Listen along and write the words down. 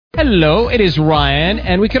Hello, it is Ryan,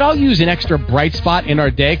 and we could all use an extra bright spot in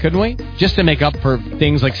our day, couldn't we? Just to make up for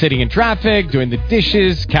things like sitting in traffic, doing the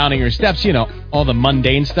dishes, counting your steps, all the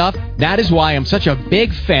mundane stuff. That is why I'm such a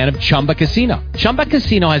big fan of Chumba Casino. Chumba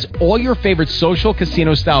Casino has all your favorite social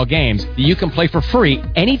casino-style games that you can play for free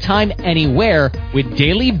anytime, anywhere with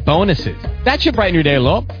daily bonuses. That should brighten your day a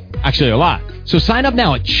little. Actually, a lot. So sign up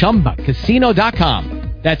now at ChumbaCasino.com.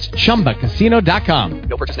 That's ChumbaCasino.com.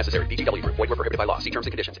 No purchase necessary. VGW Group. Void where prohibited by law. See terms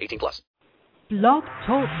and conditions. 18+. Blog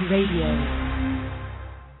Talk Radio.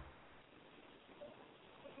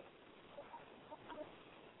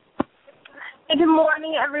 Hey, good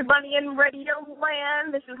morning, everybody in Radio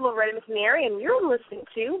Land. This is Loretta McNary, and you're listening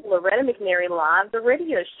to Loretta McNary Live, the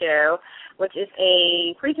radio show, which is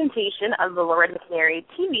a presentation of the Loretta McNary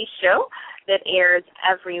TV show that airs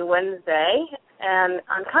every Wednesday and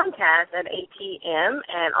on Comcast at 8 p.m.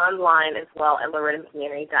 and online as well at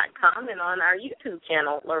LorettaMcNary.com and on our YouTube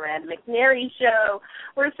channel, Loretta McNary Show.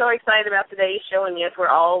 We're so excited about today's show, and yes, we're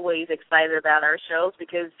always excited about our shows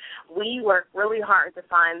because we work really hard to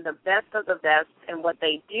find the best of the best in what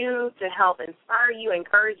they do to help inspire you,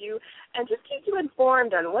 encourage you, and just keep you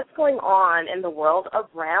informed on what's going on in the world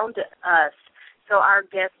around us. So our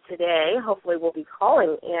guest today, hopefully will be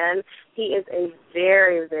calling in. He is a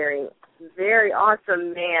very, very, very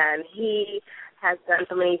awesome man. He has done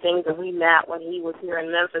so many things, and we met when he was here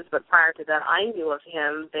in Memphis, but prior to that I knew of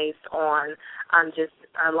him based on just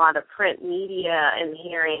a lot of print media and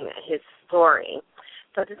hearing his story.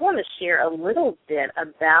 So I just want to share a little bit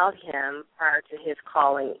about him prior to his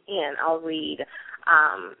calling in. I'll read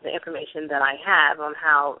the information that I have on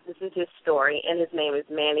how this is his story, and his name is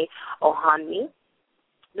Manny Ohonme.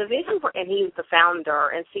 The vision for, and he's the founder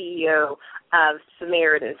and CEO of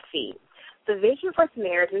Samaritan's Feet. The vision for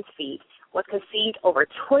Samaritan's Feet was conceived over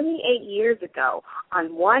 28 years ago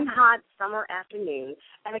on one hot summer afternoon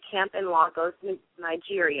at a camp in Lagos,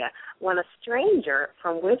 Nigeria, when a stranger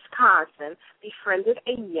from Wisconsin befriended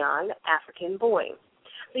a young African boy.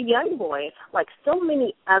 The young boy, like so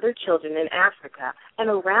many other children in Africa and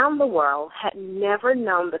around the world, had never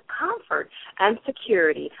known the comfort and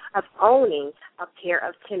security of owning a pair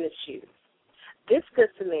of tennis shoes. This Good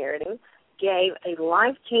Samaritan gave a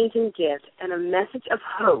life-changing gift and a message of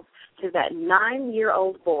hope to that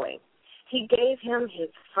 9-year-old boy. He gave him his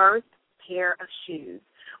first pair of shoes.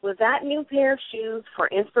 With that new pair of shoes for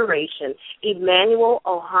inspiration, Emmanuel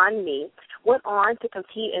Ohonme went on to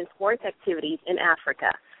compete in sports activities in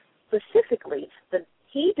Africa. Specifically,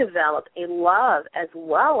 he developed a love as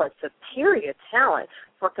well as superior talent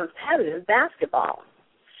for competitive basketball.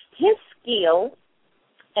 His skill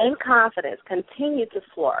and confidence continued to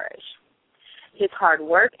flourish. His hard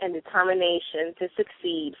work and determination to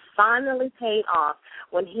succeed finally paid off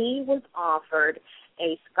when he was offered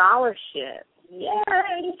a scholarship.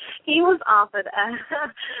 Yay! He was offered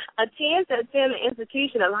a chance to attend an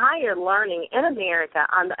institution of higher learning in America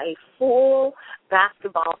under a full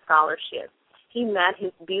basketball scholarship. He met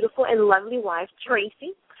his beautiful and lovely wife,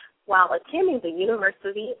 Tracy, while attending the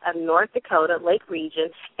University of North Dakota Lake Region,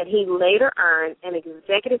 and he later earned an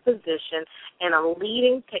executive position in a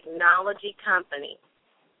leading technology company.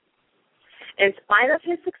 In spite of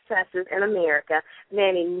his successes in America,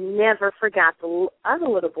 Manny never forgot the other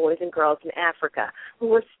little boys and girls in Africa who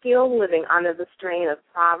were still living under the strain of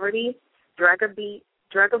poverty, drug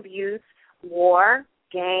abuse, war,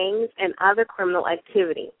 gangs, and other criminal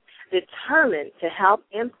activity. Determined to help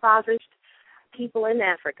impoverished people in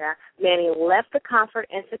Africa, Manny left the comfort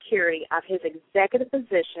and security of his executive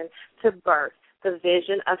position to birth the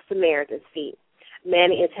vision of Samaritan's Feet.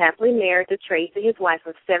 Manny is happily married to Tracy, his wife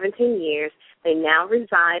of 17 years. They now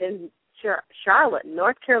reside in Charlotte,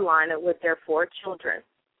 North Carolina, with their 4 children.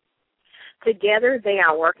 Together, they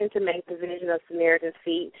are working to make the vision of Samaritan's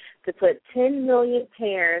Feet to put 10 million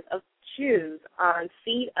pairs of shoes on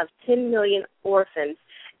feet of 10 million orphans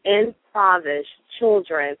and impoverished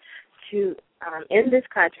children to in this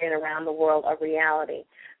country and around the world a reality.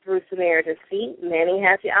 Through Samaritan's Feet, Manny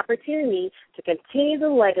has the opportunity to continue the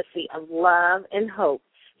legacy of love and hope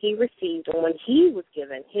he received when he was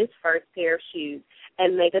given his first pair of shoes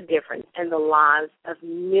and make a difference in the lives of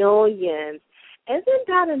millions. Isn't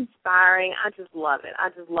that inspiring? I just love it. I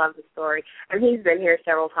just love the story. And he's been here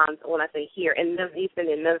several times. When I say here, he's been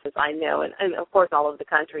in Memphis, I know, and of course all over the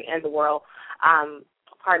country and the world,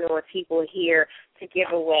 partnering with people here to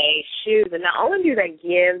give away shoes. And not only do they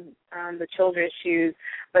give the children shoes,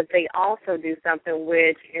 but they also do something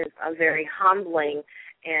which is a very humbling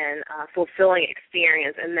and fulfilling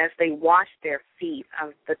experience, and that's they wash their feet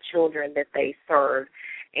of the children that they serve.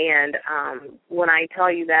 And when I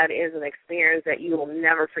tell you that is an experience that you will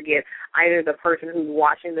never forget, either the person who's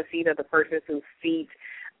washing the feet or the person whose feet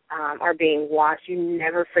are being washed, you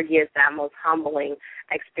never forget that most humbling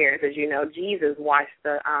experience. As you know, Jesus washed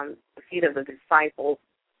the feet of the disciples,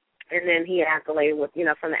 and then he accoladed with,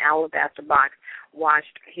 from the alabaster box,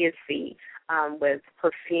 washed his feet with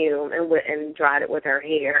perfume and dried it with her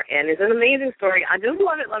hair. And it's an amazing story. I just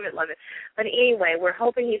love it, love it, love it. But anyway, we're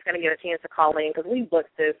hoping he's going to get a chance to call in because we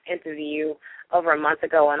booked this interview over a month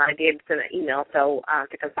ago, and I did send an email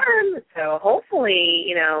to confirm. So hopefully,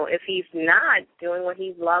 if he's not doing what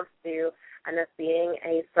he loves to, and that's being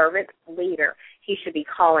a servant leader, he should be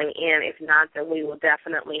calling in. If not, then we will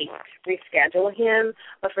definitely reschedule him.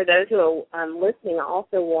 But for those who are listening, I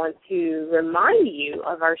also want to remind you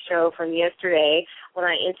of our show from yesterday when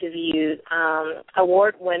I interviewed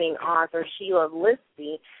award-winning author Sheila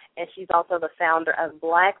Lisby, and she's also the founder of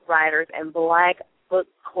Black Writers and Black Book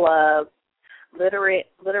Club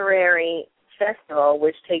Literary Festival,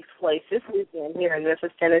 which takes place this weekend here in Memphis,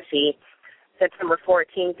 Tennessee, September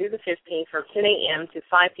 14th through the 15th from 10 a.m. to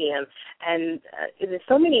 5 p.m. And there's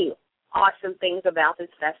so many awesome things about this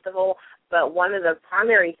festival, but one of the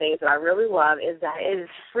primary things that I really love is that it is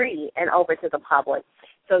free and open to the public.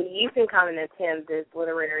 So you can come and attend this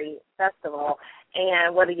literary festival,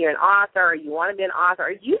 and whether you're an author or you want to be an author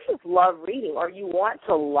or you just love reading or you want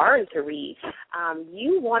to learn to read,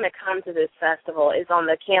 you want to come to this festival. It's on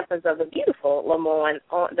the campus of the beautiful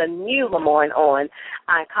the new Lemoyne-Owen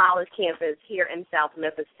College campus here in South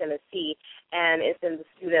Memphis, Tennessee, and it's in the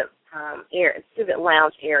student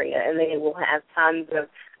lounge area, and they will have tons of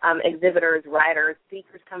exhibitors, writers,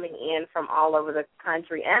 speakers coming in from all over the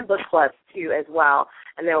country, and book clubs, too, as well.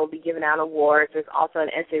 And they will be giving out awards. There's also an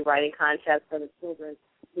essay writing contest for the children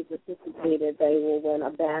who participated. They will win a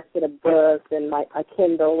basket of books and a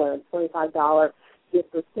Kindle and a $25 gift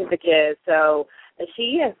certificate. So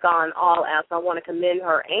she has gone all out. So I want to commend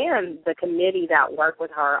her and the committee that worked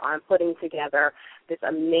with her on putting together this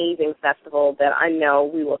amazing festival that I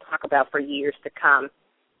know we will talk about for years to come.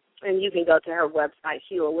 And you can go to her website,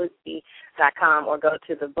 SheilaLisby.com, or go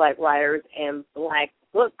to the Black Writers and Black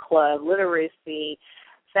Book Club Literacy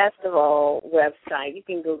Festival website. You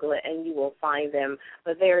can Google it, and you will find them.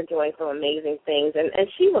 But they're doing some amazing things. And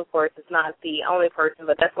Sheila, of course, is not the only person,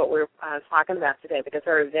 but that's what we're talking about today because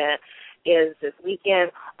her event is this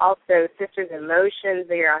weekend. Also, Sisters in Motion,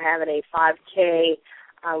 they are having a 5K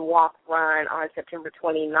walk-run on September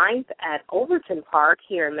 29th at Overton Park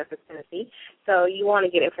here in Memphis, Tennessee. So you want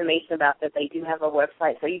to get information about that. They do have a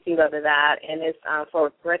website, so you can go to that. And it's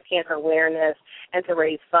for breast cancer awareness and to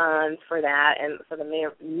raise funds for that and for the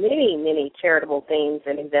many, many charitable things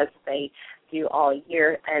and events they do all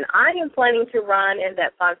year. And I am planning to run in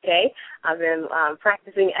that 5K. I've been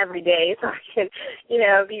practicing every day so I can,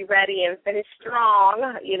 be ready and finish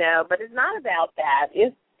strong, But it's not about that.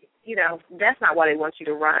 It's that's not why they want you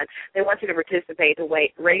to run. They want you to participate, to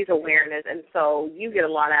raise awareness, and so you get a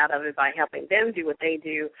lot out of it by helping them do what they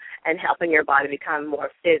do and helping your body become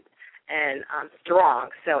more fit and strong.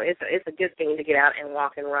 So it's a good thing to get out and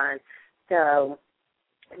walk and run. So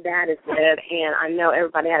that is good, and I know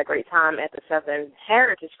everybody had a great time at the Southern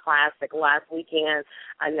Heritage Classic last weekend.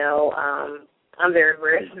 I know I'm very,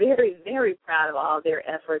 very, very, very proud of all their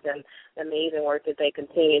efforts and the amazing work that they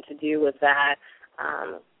continue to do with that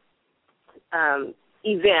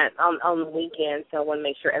event on the weekend, so I want to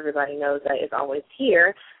make sure everybody knows that it's always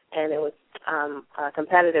here. And it was a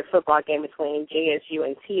competitive football game between JSU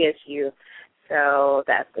and TSU, so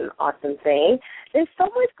that's an awesome thing. There's so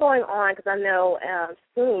much going on because I know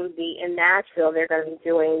soon in Nashville they're going to be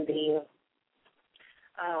doing the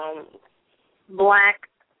Black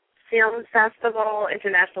Film Festival,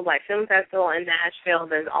 International Black Film Festival in Nashville.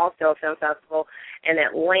 There's also a film festival in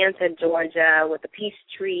Atlanta, Georgia, with the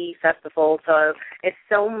Peachtree Festival. So it's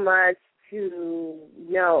so much to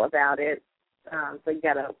know about it. So you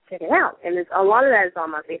got to check it out. And a lot of that is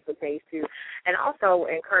on my Facebook page, too. And also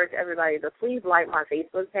encourage everybody to please like my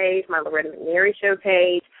Facebook page, my Loretta McNary Show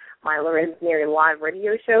page, my Loretta McNary Live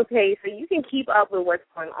Radio Show page, so you can keep up with what's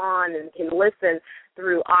going on and can listen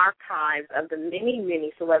through archives of the many,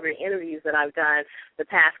 many celebrity interviews that I've done the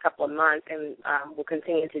past couple of months and will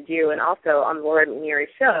continue to do. And also on the Loretta McNary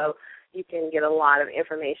Show, you can get a lot of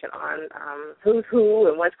information on who's who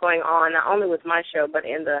and what's going on, not only with my show, but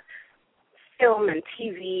in the film and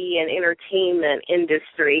TV and entertainment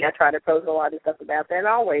industry. I try to post a lot of stuff about that, and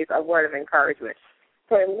always a word of encouragement.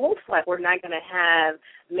 So it looks like we're not going to have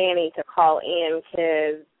Manny to call in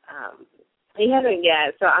because he hasn't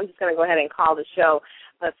yet, so I'm just going to go ahead and call the show.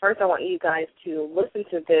 But first I want you guys to listen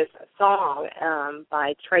to this song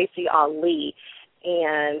by Tracy Ali,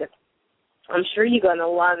 and I'm sure you're going to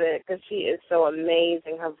love it because she is so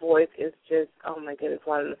amazing. Her voice is just, oh, my goodness,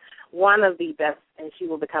 one of the best, and she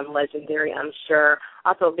will become legendary, I'm sure.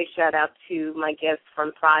 Also, a big shout-out to my guest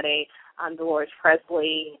from Friday, Dolores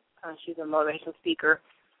Presley. She's a motivational speaker,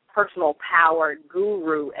 personal power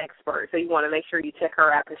guru expert. So you want to make sure you check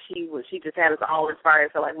her out because she just had us all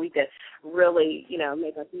inspired. So like we could really,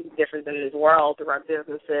 make a huge difference in this world through our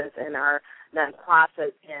businesses and our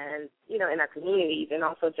nonprofits and, in our communities. And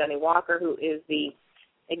also Johnny Walker, who is the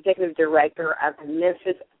executive director of the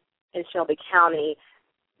Memphis and Shelby County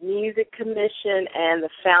Music Commission and the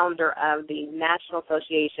founder of the National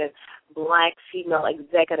Association Black Female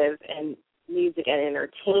Executives in Music and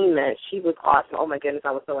Entertainment. She was awesome. Oh, my goodness,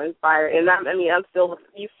 I was so inspired. And I'm still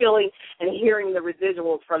feeling and hearing the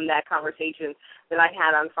residuals from that conversation that I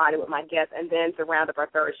had on Friday with my guest. And then to round up our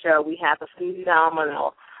third show, we have a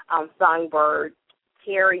phenomenal songbird,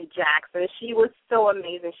 Terry Jackson. She was so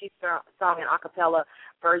amazing. She sang an a cappella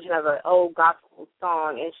version of an old gospel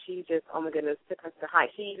song, and she just, oh, my goodness, took us to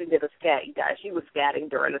heights. She even did a scat, you guys. She was scatting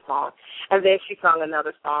during the song. And then she sang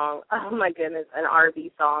another song, oh, my goodness, an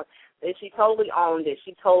R&B song. And she totally owned it.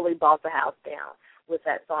 She totally bought the house down with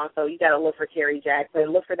that song. So you got to look for Terry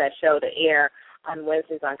Jackson. Look for that show to air on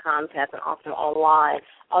Wednesdays on Comcast and also online.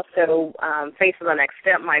 Also, Face of the Next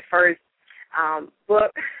Step, my first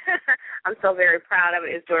book. I'm so very proud of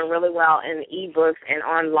it. It's doing really well in ebooks and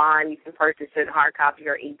online. You can purchase it, hard copy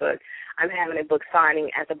or ebook. I'm having a book signing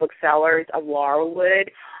at the Booksellers of Laurelwood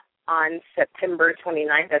on September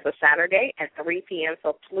 29th. That's a Saturday at 3 p.m.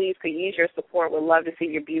 So please could use your support. We'd love to see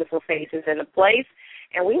your beautiful faces in the place.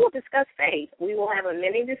 And we will discuss faith. We will have a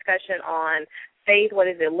mini discussion on faith. What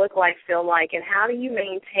does it look like, feel like, and how do you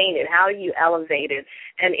maintain it? How do you elevate it?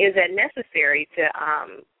 And is that necessary to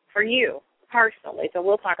for you personally? So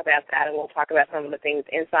we'll talk about that, and we'll talk about some of the things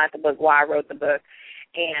inside the book, why I wrote the book.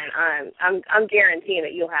 And I'm guaranteeing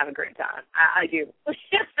that you'll have a great time. I do.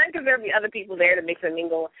 Because there'll be other people there to mix and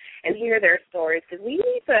mingle and hear their stories. Because we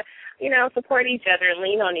need to, support each other and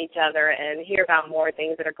lean on each other and hear about more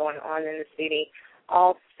things that are going on in the city.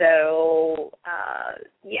 Also,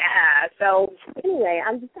 So anyway,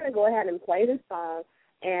 I'm just going to go ahead and play this song,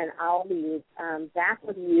 and I'll be back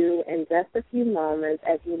with you in just a few moments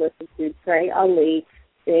as you listen to Trey Ali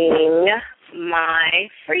sing My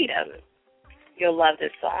Freedom. You'll love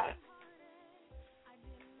this song.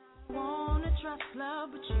 I wanna trust love,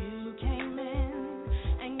 but you came in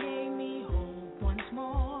and gave me hope once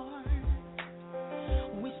more.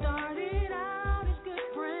 We started out as good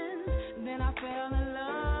friends, then I fell in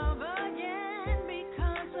love again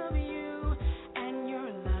because of you and your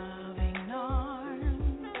loving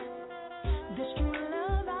arms. This true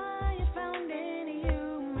love I have found in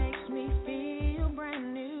you makes me feel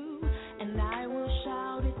brand new, and I will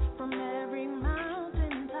shout it from every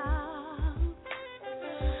mountaintop.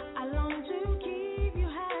 I long to keep you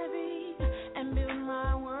happy and build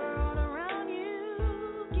my world around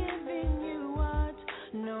you, giving you what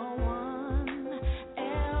no one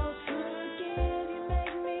else could give. You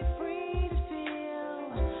make me free to feel,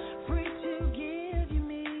 free to give you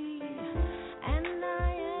me, and I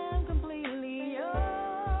am completely yours.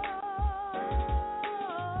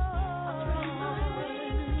 I'll spread my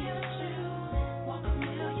wings to catch you, walk a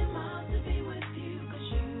million miles to be with you, 'cause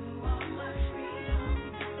you are my freedom.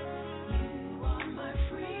 You are my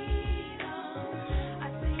freedom. I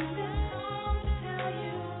sing this song to tell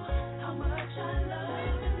you how much I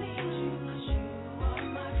love and need you, 'cause you are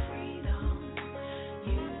my freedom.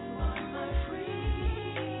 You are my freedom.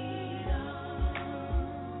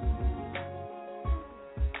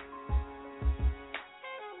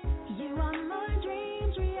 You are my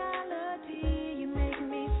dreams reality. You make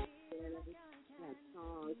me feel like That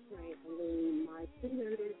song, Trey Ali, My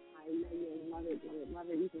Freedom. I know you'll love it, love it, love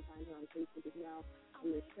it. You can find her on Facebook as well.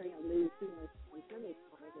 And the Trey Ali, she has some Sunday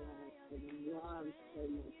songs that I love so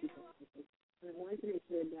much. And I want to make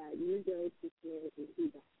sure that you go to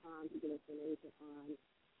SamaritaSeed.com to get information on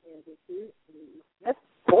Samaritan Seed. That's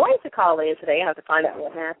going to call in today. I have to find out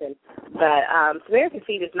what happened. But Samaritan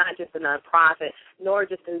Seed is not just a nonprofit, nor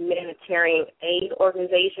just a humanitarian aid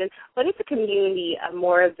organization, but it's a community of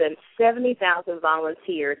more than 70,000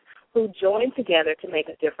 volunteers who join together to make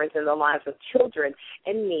a difference in the lives of children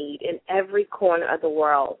in need in every corner of the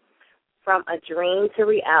world. From a dream to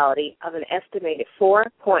reality of an estimated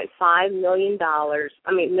 4.5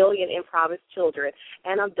 million impoverished children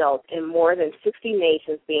and adults in more than 60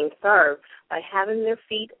 nations being served by having their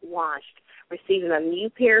feet washed, receiving a new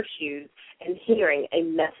pair of shoes, and hearing a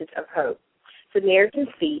message of hope. Samaritan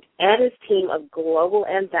Feet and his team of global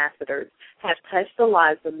ambassadors have touched the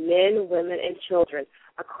lives of men, women, and children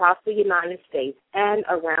across the United States and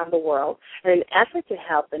around the world in an effort to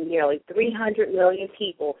help the nearly 300 million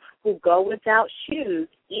people who go without shoes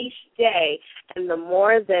each day and the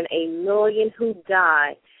more than 1 million who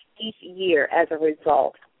die each year as a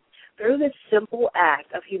result. Through this simple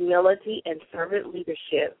act of humility and servant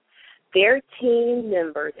leadership, their team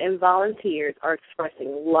members and volunteers are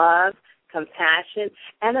expressing love, compassion,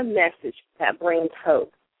 and a message that brings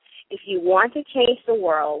hope. If you want to change the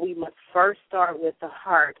world, we must first start with the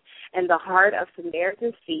heart, and the heart of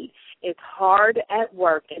Samaritan Feet is hard at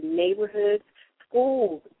work in neighborhoods,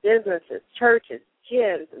 schools, businesses, churches,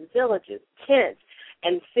 gyms, villages, tents,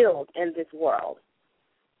 and fields in this world.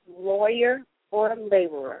 Lawyer or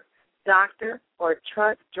laborer, doctor or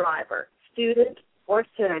truck driver, student or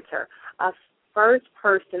senator, a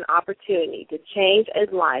first-person opportunity to change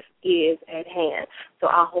a life is at hand. So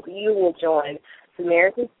I hope you will join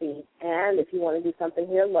Samaritan Feet, and if you want to do something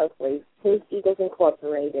here locally, Pink Eagles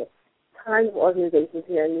Incorporated, tons of organizations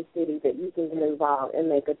here in the city that you can get involved and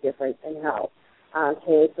make a difference and help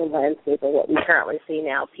change the landscape of what we currently see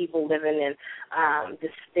now, people living in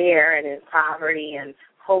despair and in poverty and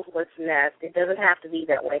hopelessness. It doesn't have to be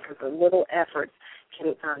that way because the little efforts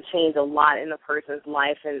can change a lot in a person's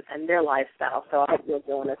life and their lifestyle. So I hope you'll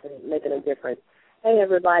join us in making a difference. Hey,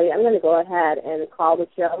 everybody, I'm going to go ahead and call the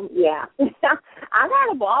show. Yeah. I've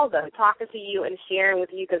had a ball, though, talking to you and sharing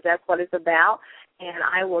with you because that's what it's about. And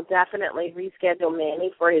I will definitely reschedule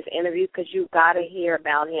Manny for his interview because you've got to hear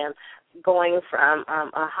about him going from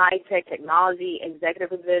a high-tech technology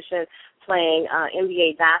executive position, playing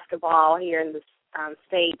NBA basketball here in the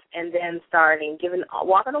States, and then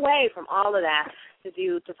walking away from all of that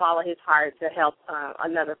to follow his heart to help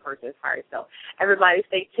another person's heart. So everybody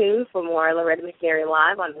stay tuned for more Loretta McNary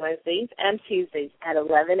Live on Wednesdays and Tuesdays at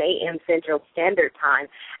 11 a.m. Central Standard Time.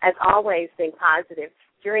 As always, stay positive,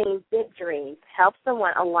 dream big dreams, help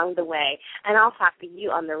someone along the way, and I'll talk to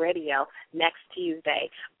you on the radio next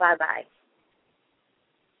Tuesday. Bye-bye.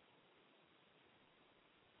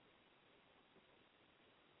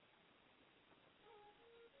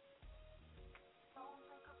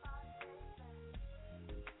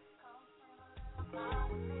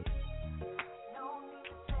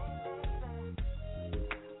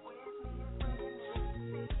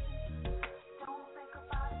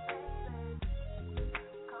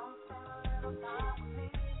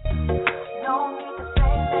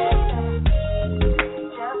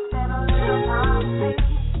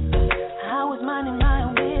 I was minding my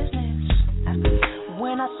own business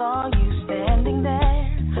when I saw you standing there.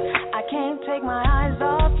 I can't take my eyes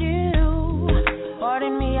off you.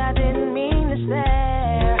 Pardon me, I didn't mean to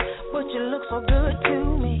stare, but you look so good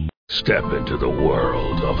to me. Step into the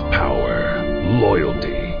world of power,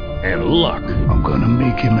 loyalty, and luck. I'm gonna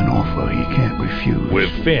make him an offer he can't refuse.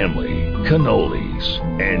 With family, cannolis,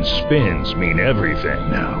 and spins mean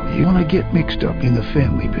everything. Now, you wanna get mixed up in the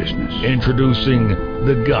family business. Introducing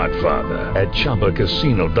The Godfather at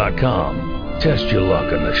ChumbaCasino.com. Test your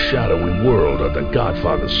luck in the shadowy world of The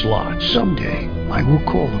Godfather slot. Someday, I will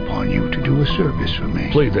call upon you to do a service for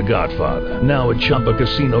me. Play The Godfather now at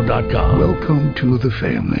ChumbaCasino.com. Welcome to the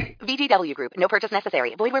family. VGW Group. No purchase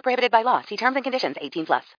necessary. Void where prohibited by law. See terms and conditions.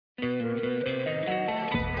 18+.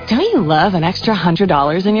 Don't you love an extra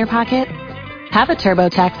 $100 in your pocket? Have a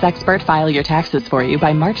TurboTax expert file your taxes for you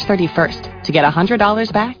by March 31st to get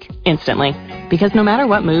 $100 back instantly. Because no matter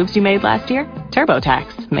what moves you made last year,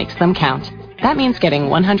 TurboTax makes them count. That means getting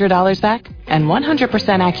 $100 back and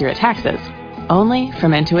 100% accurate taxes only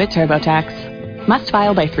from Intuit TurboTax. Must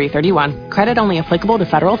file by 3/31. Credit only applicable to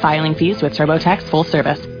federal filing fees with TurboTax full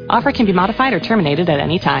service. Offer can be modified or terminated at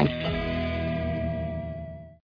any time.